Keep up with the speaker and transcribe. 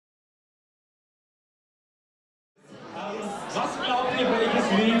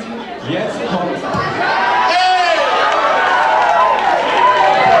Lied jetzt kommt.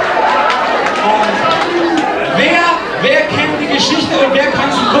 Wer kennt die Geschichte und wer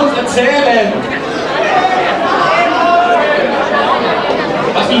kann sie kurz erzählen?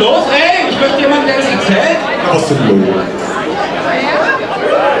 Was ist denn los? Ey, ich möchte jemanden, der das erzählt. Was ist denn los?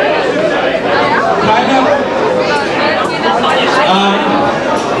 Keiner?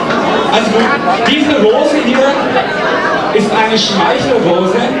 Also diese Rose hier ist eine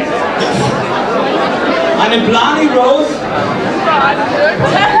Schmeichelrose. Eine Blarney Rose.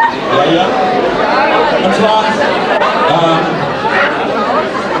 Ja. Und zwar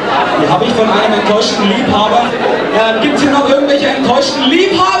die habe ich von einem enttäuschten Liebhaber. Gibt es hier noch irgendwelche enttäuschten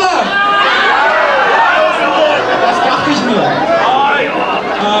Liebhaber? Das dachte ich mir.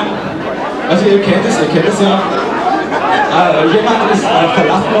 Also ihr kennt es ja. Jemand ist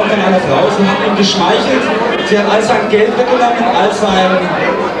verlassen worden von einer Frau, sie hat ihm geschmeichelt, sie hat all sein Geld weggenommen, all sein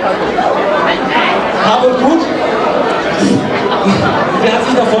Hab und Gut. Sie hat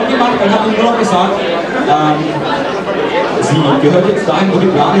sich davon gemacht und hat ihm nur noch gesagt, sie gehört jetzt dahin, wo die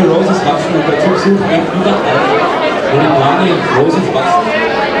Blarney Roses wachsen und der Typ sucht einen überall, wo die Blarney Roses wachsen.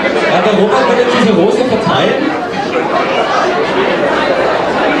 Der Robert wird jetzt diese Rose verteilen.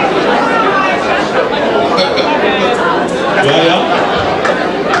 Ja.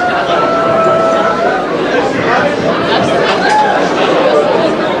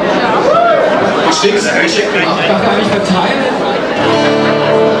 Ich darf gar nicht verteilen.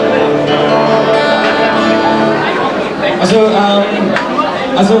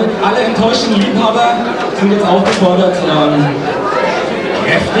 Also alle enttäuschten Liebhaber sind jetzt aufgefordert,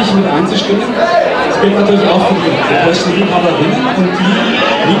 kräftig mit einzustimmen. Das gilt natürlich auch für die enttäuschten Liebhaberinnen und die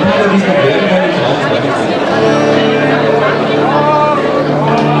Liebhaber, die es noch werden wollen, die auch weiter.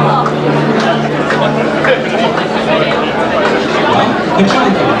 Ja, kann schon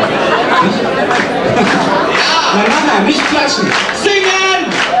anfangen. Nicht? Nein, nicht klatschen! Singen!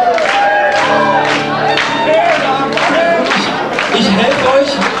 Ich helfe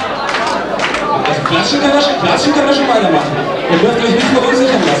euch. Also klatschen können wir schon weitermachen. Ihr dürft euch nicht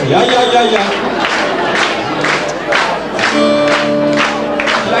verunsichern lassen. Ja.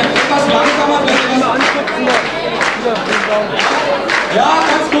 Vielleicht etwas langsamer, Ja,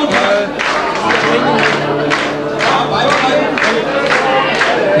 ganz gut.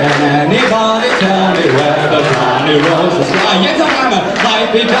 Can anybody tell me where the Blarney Roses lie? Jetzt auf einmal. Might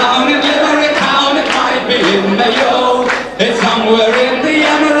be down in Limerick Town, it might be in Mayo. It's somewhere in the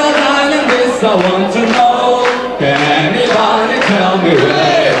Emerald Island, this I want to know. Can anybody tell me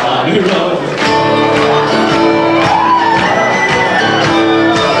where the Blarney Roses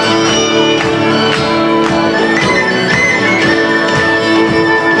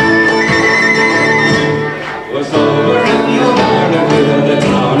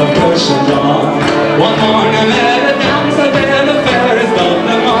one morning at a dance, I bet the fair is done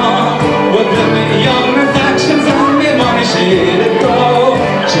them all. With the young affections and the money she'd go.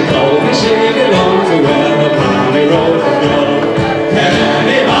 She told me she belonged to where the Blarney Roses grow. Can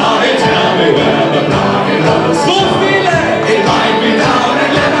anybody tell me where the Blarney Roses grow? It might be down in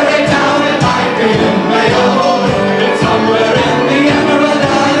Limerick Town, it might be in Mayo. It's somewhere in the Emerald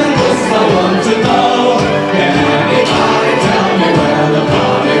Island, this I want to know. Can anybody tell me where the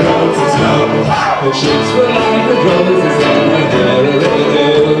Blarney Roses grow? Her cheeks were lined with roses and her hair a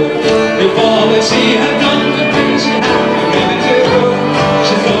little. Before that she had done the thing she had been meant to do.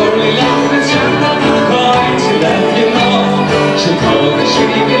 She thoroughly loved the children and coin she left you know. She told me she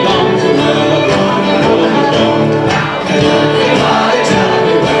belonged to where the Blarney Roses grow. Can anybody tell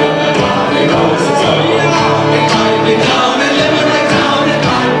me where the Blarney Roses grow? It might be down in Limerick Town, it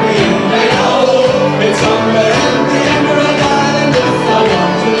might be in Mayo. It's somewhere in the Emerald Island, this I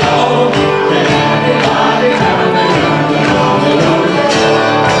want to know.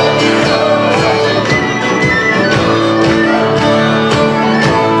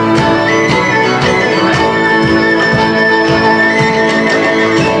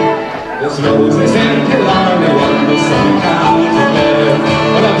 Roses in Erlangen and the sun counted there.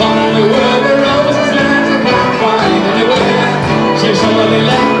 But upon the world the roses land I can't find anywhere. She surely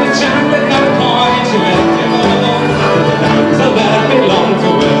left the chant that got a coin she left him alone. But the damsel that belonged to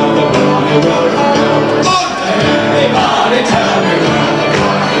where the Blarney Roses go. Anybody tell me where the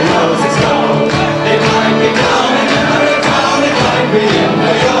Blarney Roses go? It might be down in Limerick Town, it might be in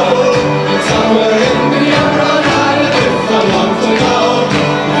Mayo. It's somewhere in the Emerald Island, if I want to know.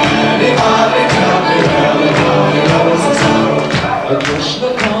 Anybody tell me where the Blarney Roses go? A bush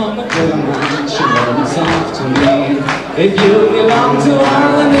will come a woman, she belongs off to me. If you belong to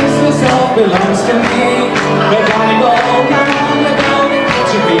Ireland, this yourself belongs to me.